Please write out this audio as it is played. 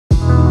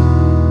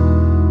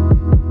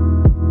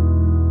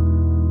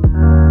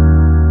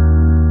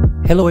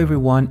Hello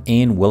everyone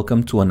and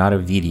welcome to another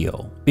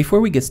video. Before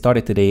we get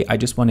started today, I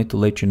just wanted to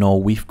let you know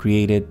we've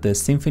created the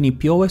Symphony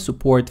POS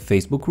Support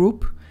Facebook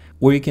group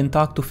where you can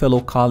talk to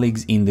fellow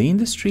colleagues in the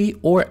industry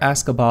or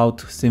ask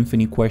about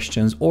Symphony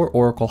questions or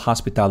Oracle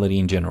hospitality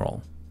in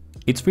general.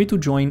 It's free to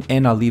join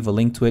and I'll leave a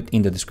link to it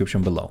in the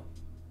description below.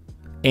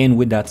 And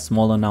with that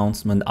small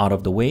announcement out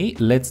of the way,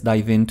 let's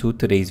dive into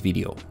today's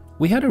video.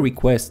 We had a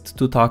request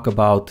to talk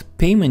about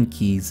payment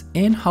keys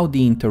and how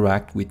they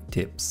interact with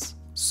tips.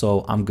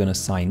 So I'm gonna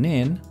sign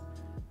in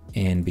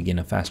and begin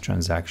a fast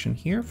transaction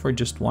here for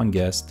just one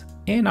guest.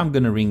 And I'm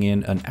gonna ring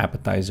in an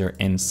appetizer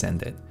and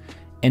send it.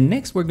 And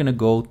next we're gonna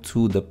go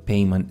to the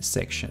payment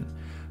section.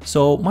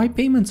 So my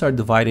payments are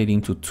divided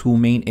into two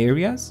main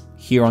areas.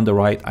 Here on the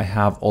right, I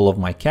have all of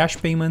my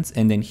cash payments.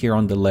 And then here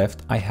on the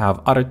left, I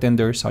have other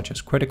tenders such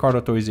as credit card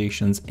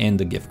authorizations and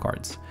the gift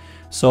cards.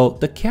 So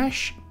the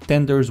cash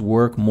tenders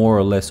work more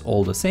or less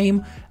all the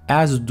same,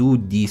 as do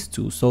these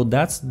two. So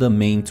that's the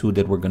main two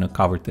that we're gonna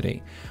cover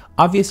today.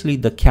 Obviously,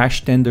 the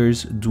cash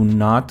tenders do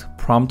not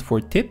prompt for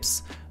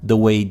tips the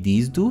way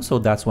these do. So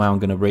that's why I'm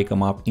gonna break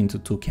them up into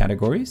two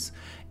categories.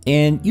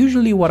 And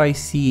usually what I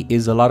see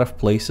is a lot of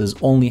places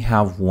only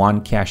have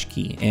one cash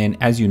key. And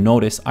as you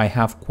notice, I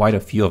have quite a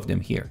few of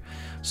them here.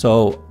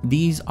 So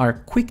these are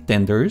quick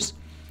tenders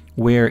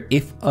where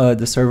if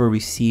the server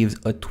receives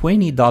a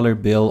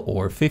 $20 bill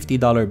or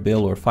 $50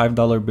 bill or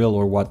 $5 bill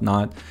or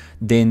whatnot,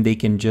 then they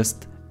can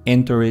just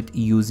enter it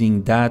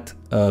using that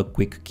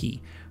quick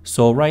key.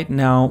 So right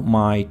now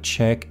my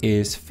check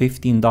is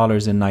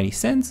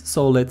 $15.90.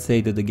 So let's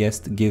say that the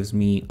guest gives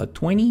me a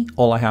 20.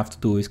 All I have to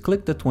do is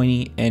click the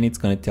 20 and it's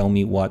going to tell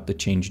me what the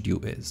change due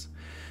is.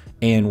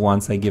 And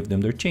once I give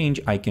them their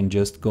change, I can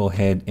just go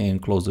ahead and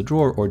close the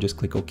drawer or just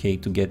click OK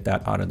to get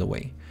that out of the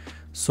way.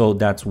 So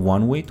that's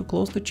one way to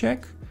close the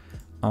check.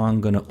 I'm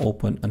going to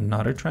open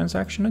another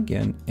transaction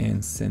again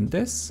and send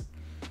this.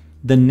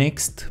 The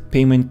next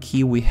payment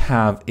key we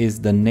have is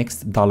the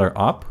next dollar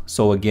up.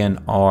 So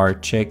again, our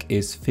check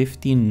is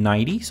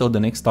 $15.90. So the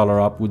next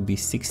dollar up would be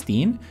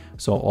 16.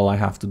 So all I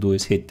have to do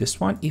is hit this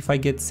one if I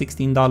get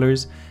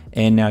 $16.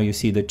 And now you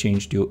see the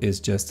change due is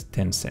just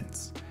 10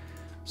 cents.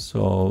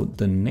 So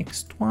the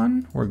next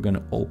one, we're going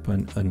to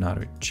open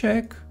another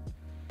check.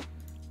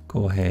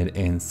 Go ahead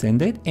and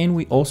send it. And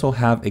we also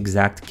have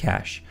exact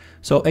cash.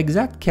 So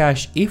exact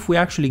cash, if we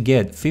actually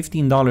get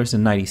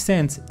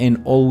 $15.90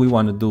 and all we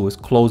want to do is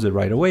close it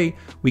right away,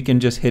 we can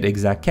just hit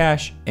exact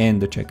cash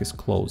and the check is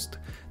closed.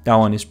 That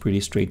one is pretty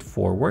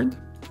straightforward.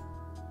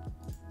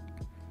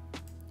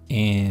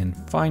 And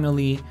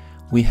finally,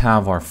 we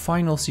have our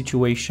final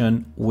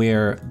situation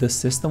where the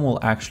system will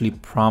actually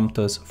prompt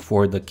us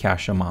for the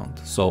cash amount.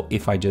 So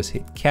if I just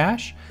hit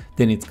cash,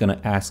 then it's going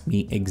to ask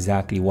me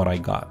exactly what I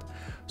got.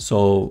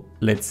 So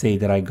let's say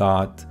that I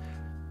got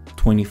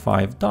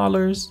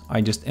 $25.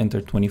 I just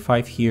entered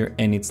 25 here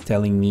and it's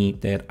telling me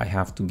that I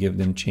have to give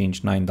them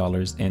change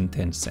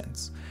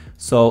 $9.10.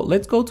 So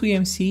let's go to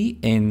EMC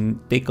and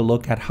take a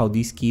look at how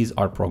these keys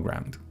are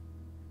programmed.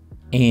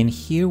 And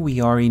here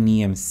we are in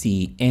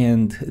EMC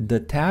and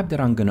the tab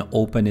that I'm going to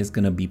open is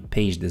going to be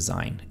page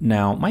design.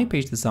 Now my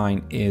page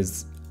design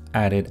is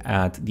added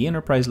at the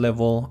enterprise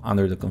level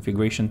under the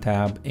configuration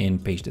tab in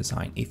page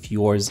design. If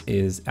yours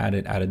is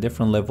added at a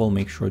different level,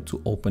 make sure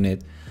to open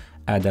it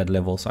at that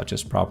level, such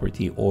as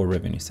property or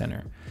revenue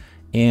center.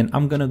 And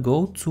I'm gonna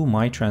go to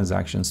my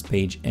transactions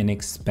page and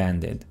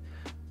expand it.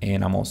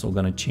 And I'm also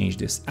gonna change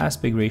this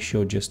aspect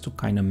ratio just to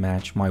kind of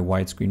match my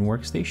widescreen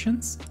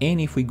workstations. And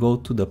if we go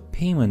to the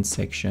payment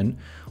section,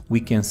 we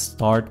can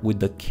start with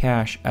the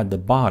cash at the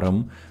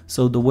bottom.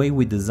 So the way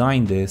we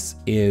design this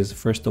is,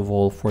 first of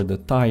all, for the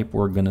type,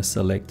 we're gonna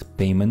select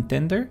payment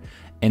tender.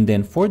 And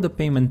then for the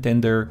payment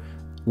tender,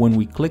 when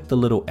we click the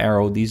little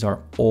arrow, these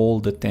are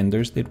all the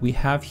tenders that we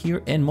have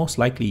here, and most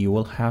likely you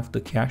will have the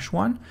cash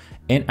one.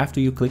 And after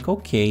you click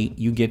OK,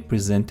 you get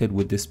presented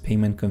with this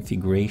payment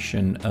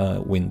configuration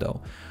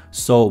window.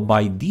 So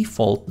by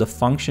default, the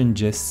function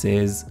just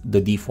says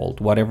the default,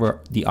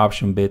 whatever the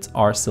option bits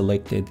are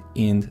selected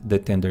in the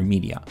tender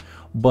media.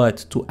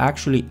 But to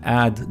actually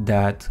add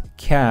that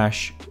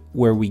cash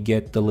where we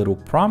get the little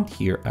prompt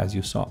here, as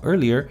you saw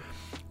earlier,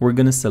 we're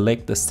going to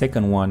select the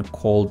second one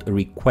called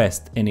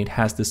request, and it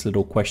has this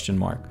little question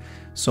mark.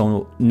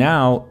 So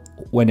now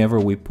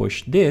whenever we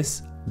push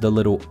this, the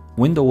little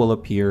window will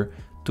appear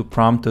to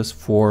prompt us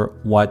for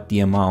what the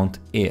amount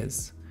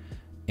is.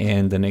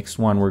 And the next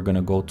one, we're going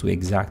to go to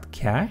exact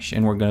cash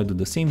and we're going to do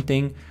the same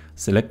thing.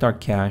 Select our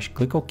cash,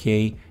 click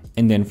OK.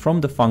 And then from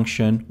the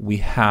function, we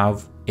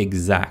have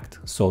exact.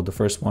 So the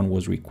first one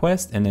was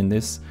request, and then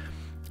this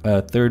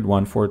third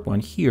one, fourth one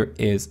here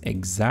is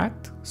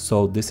exact.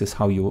 So this is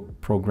how you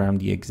program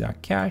the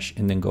exact cash,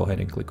 and then go ahead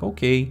and click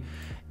OK.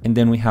 And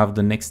then we have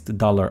the next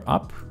dollar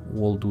up.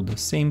 We'll do the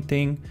same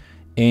thing.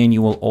 And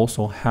you will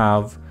also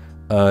have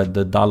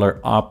the dollar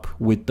up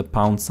with the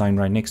pound sign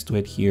right next to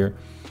it here.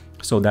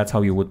 So that's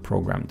how you would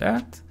program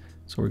that.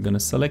 So we're going to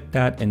select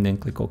that and then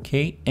click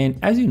OK. And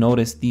as you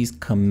notice, these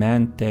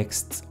command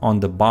texts on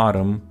the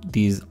bottom,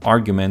 these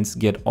arguments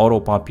get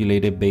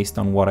auto-populated based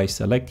on what I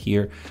select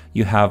here.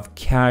 You have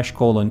cash,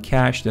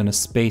 cash, then a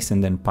space,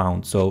 and then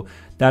pound. So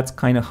that's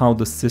kind of how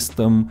the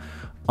system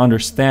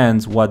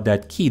understands what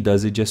that key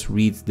does. It just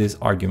reads this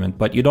argument,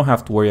 but you don't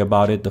have to worry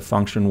about it. The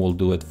function will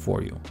do it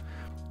for you.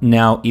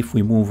 Now, if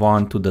we move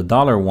on to the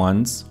dollar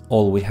ones,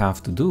 all we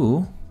have to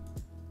do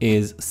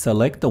is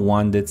select the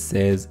one that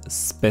says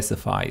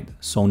specified.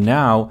 So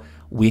now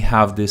we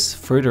have this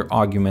further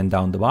argument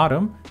down the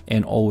bottom,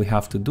 and all we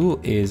have to do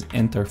is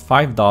enter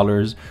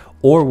 $5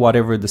 or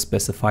whatever the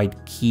specified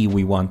key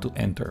we want to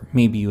enter.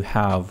 Maybe you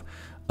have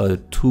a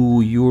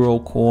 €2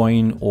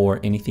 coin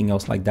or anything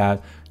else like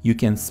that. You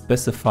can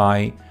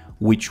specify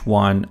which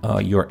one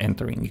you're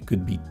entering. It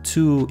could be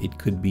 2, it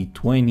could be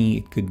 20,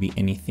 it could be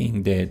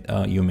anything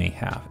that you may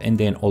have. And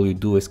then all you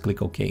do is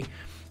click OK.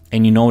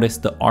 And you notice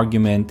the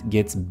argument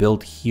gets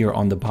built here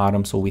on the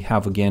bottom. So we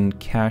have again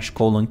cash,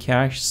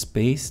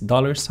 space,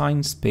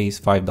 $, space,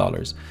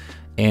 $5.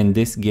 And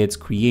this gets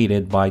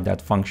created by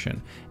that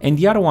function. And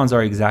the other ones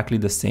are exactly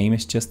the same.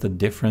 It's just a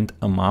different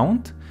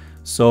amount.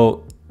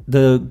 So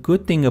the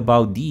good thing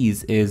about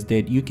these is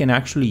that you can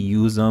actually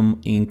use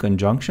them in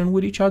conjunction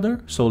with each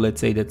other. So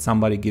let's say that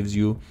somebody gives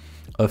you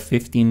a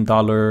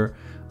 $15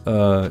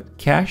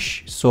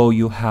 cash, so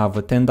you have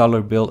a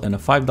 $10 bill and a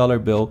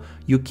 $5 bill.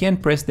 You can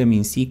press them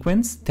in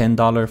sequence,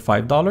 $10,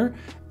 $5,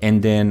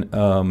 and then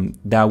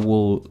that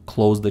will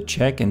close the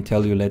check and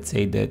tell you, let's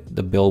say that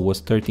the bill was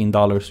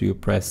 $13, so you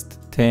pressed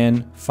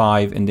 10,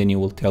 5, and then it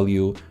will tell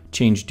you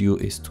change due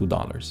is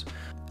 $2.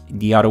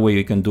 The other way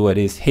you can do it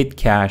is hit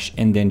cash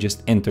and then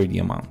just enter the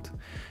amount.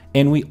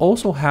 And we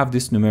also have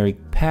this numeric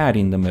pad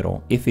in the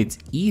middle. If it's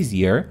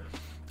easier,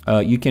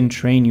 you can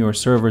train your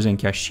servers and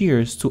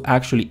cashiers to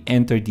actually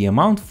enter the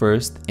amount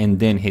first and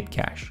then hit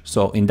cash.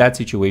 So in that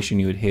situation,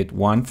 you would hit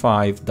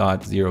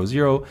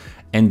 15.00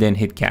 and then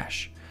hit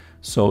cash.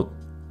 So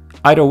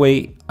either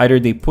way, either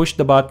they push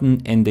the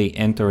button and they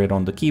enter it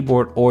on the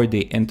keyboard, or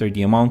they enter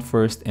the amount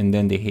first and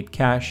then they hit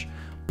cash.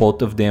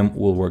 Both of them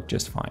will work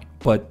just fine.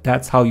 But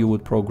that's how you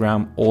would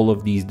program all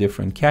of these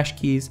different cash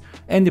keys.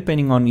 And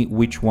depending on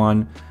which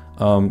one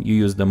you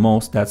use the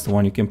most, that's the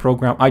one you can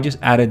program. I just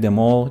added them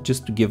all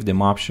just to give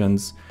them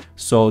options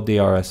so they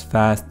are as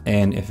fast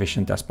and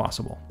efficient as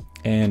possible.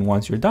 And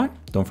once you're done,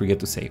 don't forget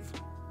to save.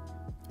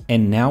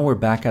 And now we're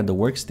back at the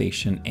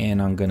workstation, and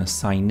I'm gonna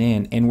sign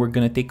in, and we're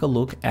gonna take a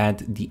look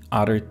at the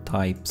other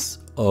types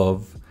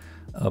of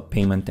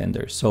payment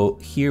tenders. So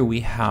here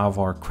we have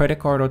our credit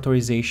card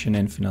authorization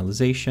and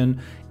finalization.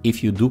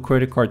 If you do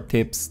credit card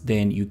tips,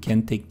 then you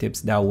can take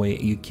tips that way.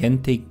 You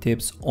can take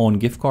tips on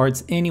gift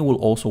cards, and it will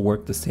also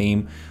work the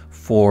same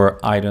for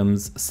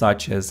items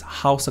such as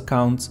house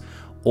accounts,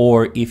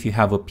 or if you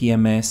have a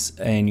PMS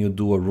and you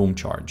do a room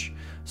charge.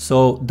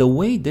 So the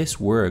way this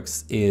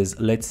works is,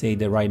 let's say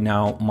that right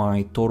now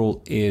my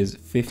total is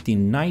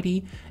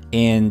 $15.90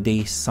 and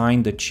they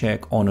sign the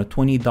check on a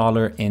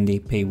 $20 and they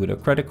pay with a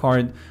credit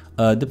card.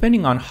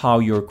 Depending on how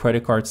your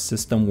credit card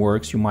system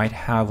works, you might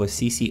have a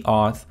CC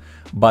auth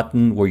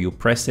button where you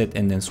press it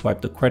and then swipe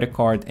the credit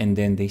card, and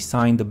then they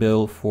sign the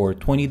bill for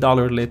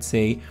 $20, let's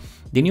say.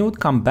 Then you would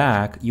come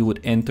back, you would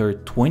enter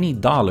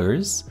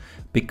 $20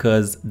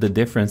 because the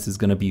difference is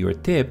going to be your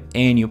tip,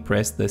 and you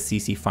press the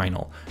CC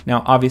final.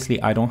 Now, obviously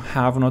I don't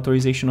have an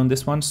authorization on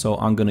this one, so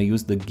I'm going to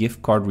use the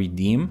gift card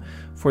redeem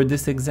for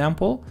this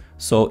example.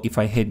 So if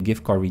I hit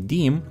gift card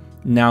redeem,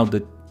 now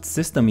the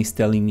system is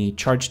telling me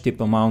charge tip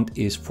amount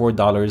is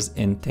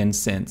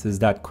 $4.10. Is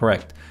that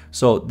correct?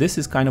 So this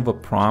is kind of a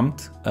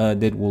prompt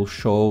that will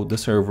show the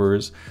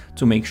servers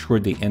to make sure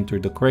they enter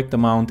the correct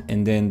amount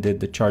and then that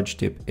the charge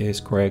tip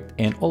is correct,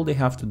 and all they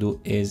have to do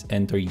is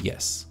enter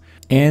yes.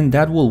 And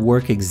that will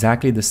work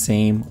exactly the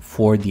same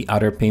for the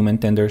other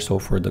payment tender. So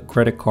for the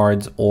credit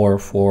cards or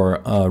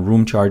for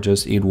room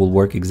charges, it will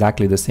work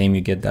exactly the same.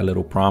 You get that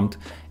little prompt.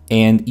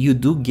 And you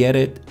do get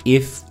it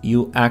if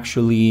you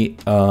actually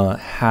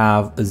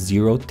have a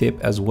 0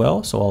 tip as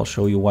well. So I'll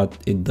show you what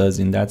it does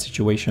in that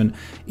situation.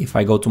 If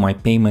I go to my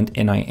payment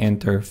and I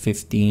enter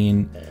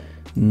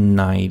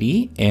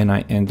 $15.90 and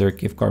I enter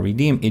gift card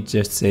redeem, it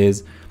just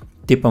says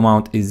tip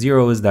amount is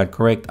 0. Is that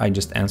correct? I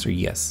just answer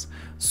yes.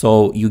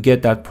 So you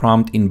get that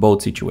prompt in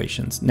both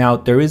situations. Now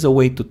there is a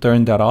way to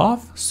turn that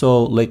off.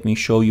 So let me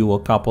show you a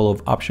couple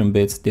of option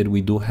bits that we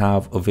do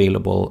have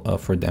available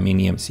for them in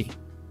EMC.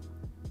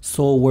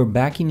 So we're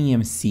back in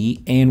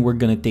EMC, and we're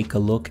gonna take a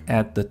look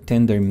at the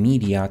tender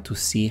media to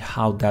see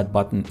how that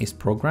button is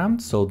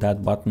programmed. So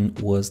that button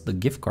was the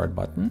gift card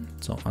button.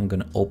 So I'm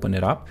gonna open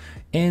it up,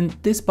 and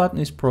this button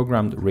is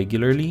programmed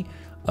regularly.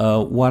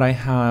 What I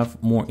have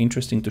more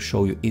interesting to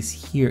show you is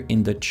here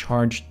in the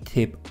charge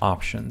tip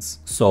options.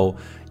 So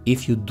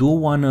if you do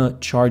wanna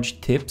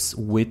charge tips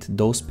with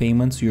those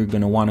payments, you're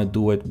gonna wanna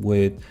do it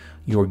with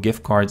your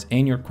gift cards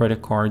and your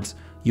credit cards.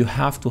 You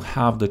have to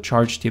have the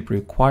charge tip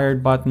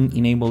required button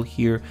enabled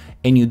here,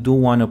 and you do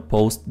want to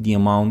post the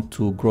amount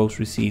to gross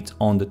receipts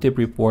on the tip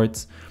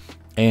reports.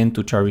 and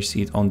to charge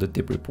receipt on the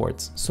tip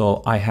reports. So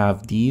I have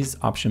these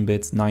option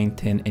bits 9,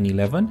 10, and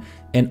 11.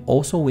 And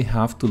also we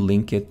have to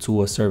link it to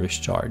a service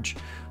charge.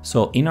 So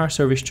in our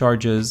service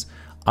charges,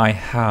 I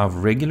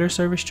have regular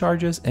service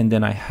charges and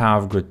then I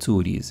have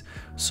gratuities.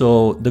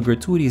 So the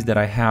gratuities that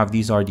I have,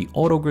 these are the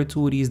auto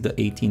gratuities, the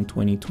 18,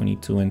 20,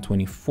 22, and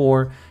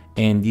 24.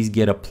 And these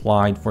get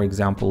applied, for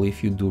example,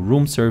 if you do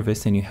room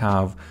service and you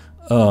have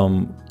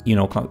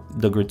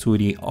the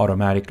gratuity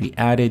automatically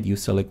added, you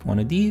select one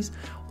of these,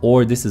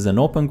 or this is an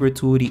open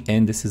gratuity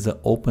and this is an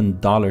open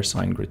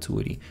 $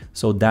 gratuity.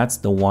 So that's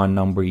the one,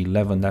 number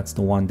 11, that's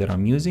the one that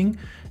I'm using.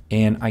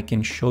 And I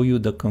can show you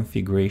the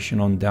configuration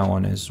on that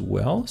one as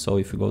well. So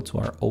if you go to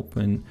our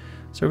open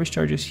service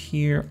charges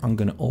here, I'm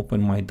gonna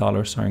open my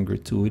 $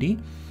 gratuity.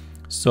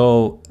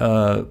 So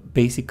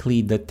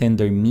basically the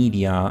tender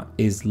media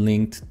is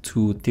linked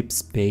to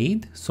tips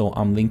paid. So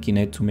I'm linking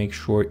it to make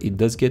sure it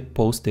does get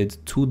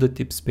posted to the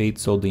tips paid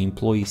so the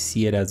employees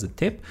see it as a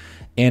tip,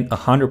 and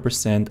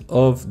 100%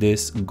 of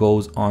this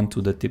goes on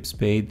to the tips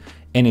paid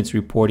and it's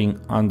reporting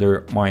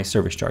under my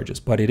service charges,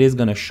 but it is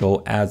going to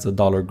show as a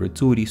 $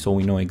 gratuity so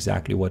we know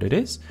exactly what it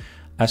is.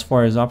 As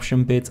far as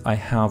option bits, I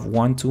have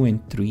 1, 2,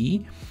 and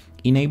 3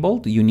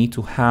 enabled. You need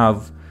to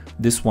have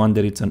this one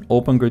that it's an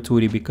open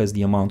gratuity because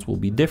the amounts will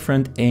be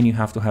different, and you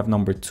have to have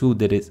number 2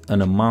 that is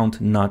an amount,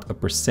 not a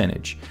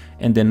percentage.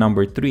 And then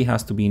number 3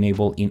 has to be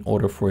enabled in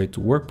order for it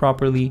to work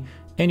properly.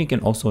 And you can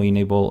also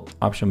enable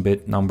option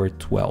bit number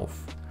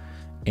 12.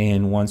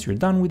 And once you're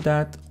done with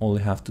that, all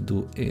you have to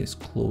do is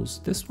close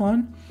this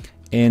one.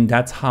 And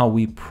that's how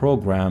we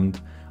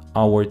programmed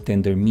our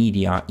tender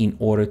media in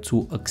order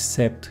to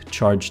accept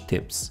charge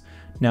tips.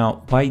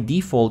 Now, by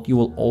default, you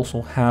will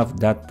also have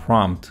that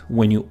prompt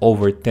when you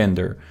over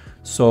tender.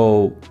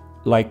 So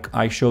like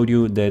I showed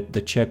you that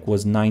the check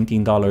was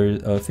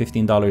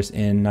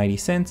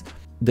 $15.90.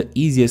 The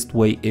easiest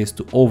way is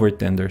to over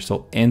tender.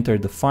 So enter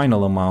the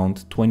final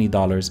amount,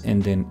 $20,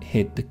 and then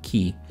hit the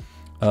key.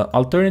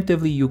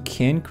 Alternatively, you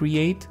can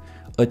create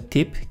a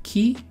tip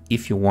key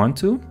if you want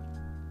to.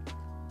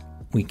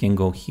 We can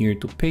go here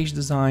to page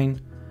design,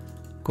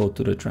 go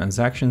to the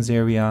transactions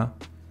area,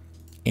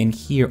 and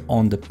here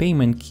on the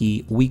payment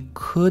key, we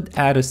could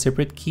add a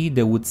separate key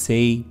that would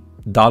say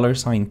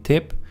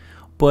 $tip,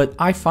 but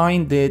I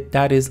find that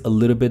that is a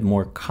little bit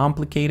more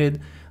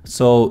complicated.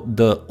 So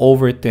the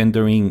over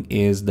tendering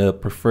is the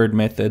preferred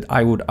method.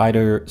 I would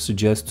either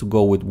suggest to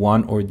go with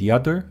one or the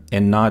other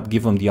and not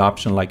give them the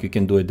option like you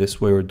can do it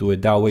this way or do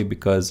it that way,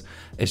 because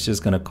it's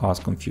just going to cause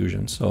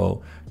confusion.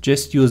 So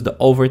just use the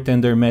over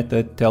tender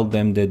method, tell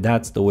them that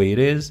that's the way it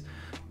is,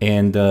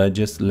 and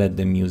just let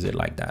them use it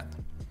like that.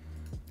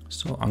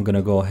 So I'm going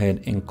to go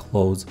ahead and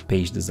close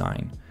page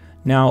design.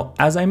 Now,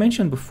 as I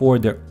mentioned before,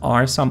 there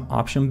are some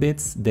option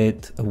bits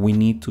that we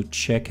need to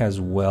check as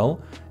well.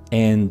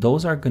 And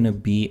those are going to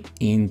be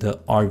in the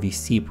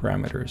RVC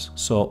parameters.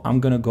 So I'm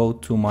going to go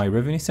to my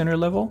revenue center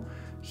level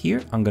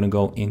here. I'm going to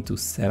go into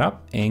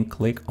setup and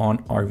click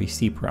on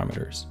RVC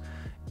parameters.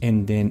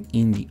 And then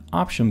in the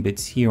option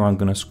bits here, I'm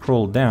going to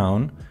scroll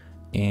down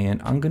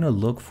and I'm going to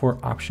look for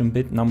option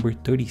bit number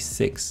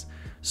 36.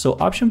 So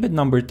option bit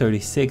number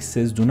 36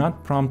 says do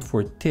not prompt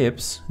for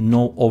tips,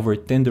 no over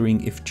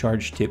tendering if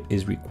charge tip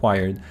is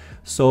required.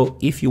 So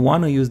if you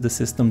want to use the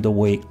system the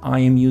way I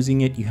am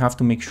using it, you have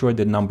to make sure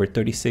that number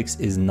 36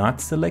 is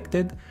not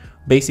selected.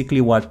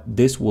 Basically what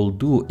this will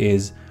do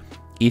is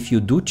if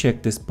you do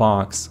check this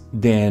box,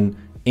 then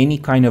any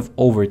kind of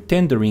over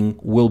tendering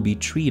will be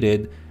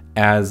treated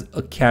as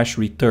a cash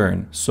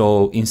return.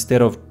 So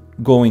instead of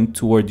going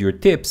toward your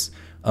tips,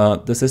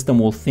 the system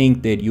will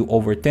think that you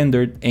over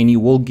tendered and you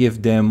will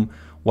give them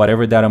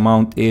whatever that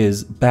amount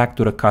is back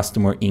to the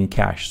customer in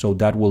cash. So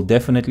that will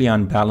definitely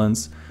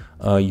unbalance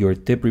your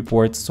tip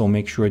reports. So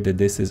make sure that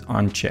this is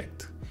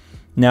unchecked.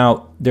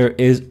 Now there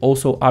is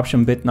also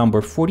option bit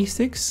number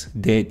 46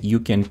 that you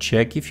can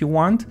check if you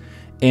want.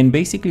 And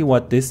basically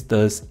what this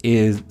does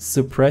is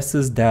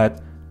suppresses that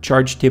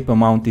charge tip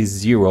amount is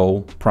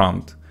 0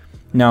 prompt.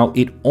 Now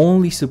it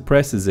only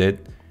suppresses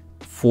it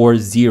for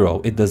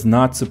 0. It does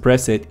not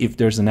suppress it if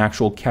there's an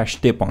actual cash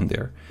tip on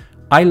there.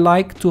 I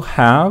like to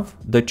have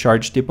the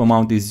charge tip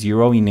amount is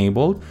 0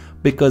 enabled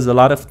because a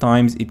lot of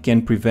times it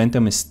can prevent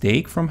a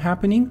mistake from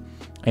happening,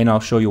 and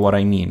I'll show you what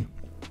I mean.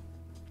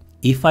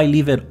 If I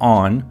leave it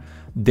on,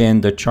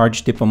 then the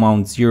charge tip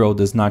amount 0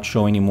 does not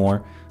show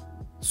anymore.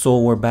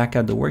 So we're back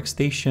at the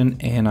workstation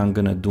and I'm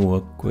gonna do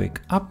a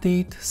quick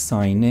update,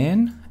 sign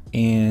in,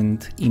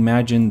 and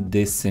imagine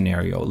this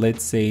scenario.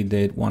 Let's say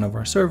that one of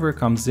our server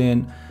comes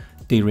in,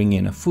 they ring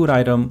in a food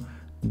item,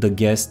 the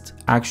guest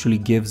actually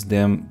gives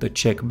them the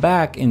check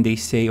back and they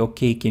say,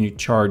 okay, can you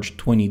charge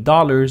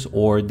 $20?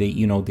 Or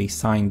they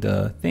sign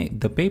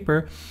the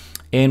paper.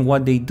 And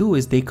what they do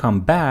is they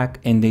come back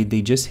and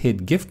they just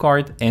hit gift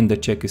card and the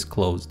check is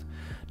closed.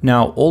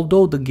 Now,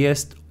 although the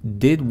guest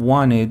did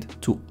wanted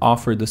to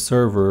offer the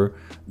server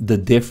the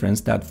difference,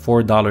 that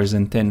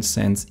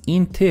 $4.10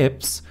 in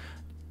tips,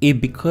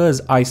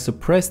 because I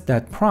suppressed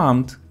that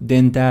prompt,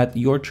 then that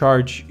your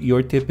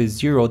tip is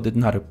 0 did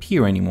not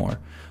appear anymore.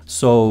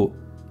 So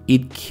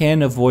it can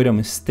avoid a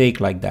mistake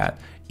like that.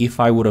 If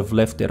I would have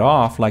left it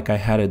off like I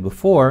had it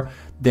before,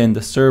 then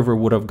the server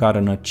would have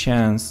gotten a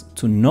chance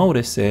to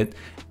notice it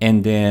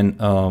and then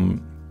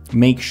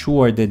make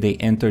sure that they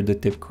enter the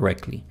tip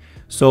correctly.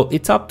 So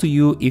it's up to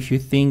you if you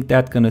think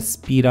that's gonna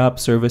speed up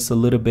service a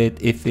little bit.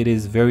 If it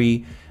is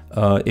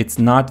it's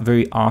not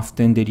very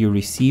often that you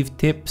receive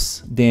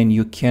tips, then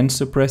you can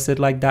suppress it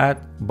like that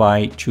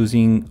by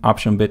choosing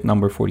option bit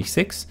number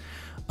 46.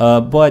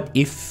 But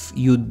if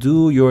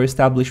your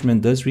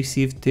establishment does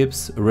receive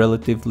tips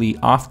relatively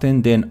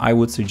often, then I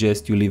would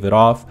suggest you leave it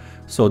off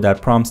so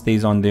that prompt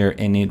stays on there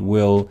and it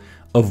will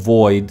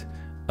avoid,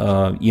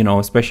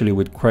 especially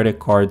with credit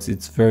cards,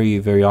 it's very,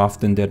 very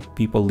often that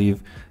people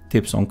leave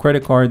tips on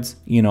credit cards,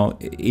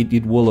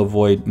 it will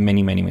avoid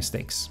many, many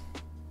mistakes.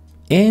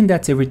 And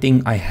that's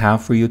everything I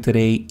have for you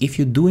today. If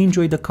you do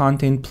enjoy the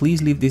content,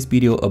 please leave this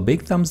video a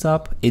big thumbs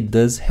up. It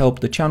does help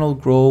the channel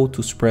grow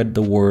to spread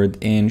the word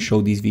and show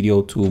this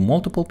video to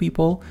multiple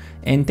people.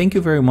 And thank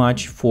you very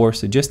much for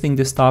suggesting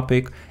this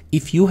topic.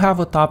 If you have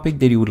a topic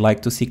that you would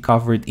like to see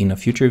covered in a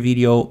future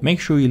video, make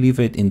sure you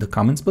leave it in the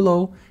comments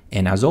below.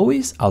 And as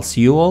always, I'll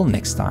see you all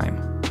next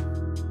time.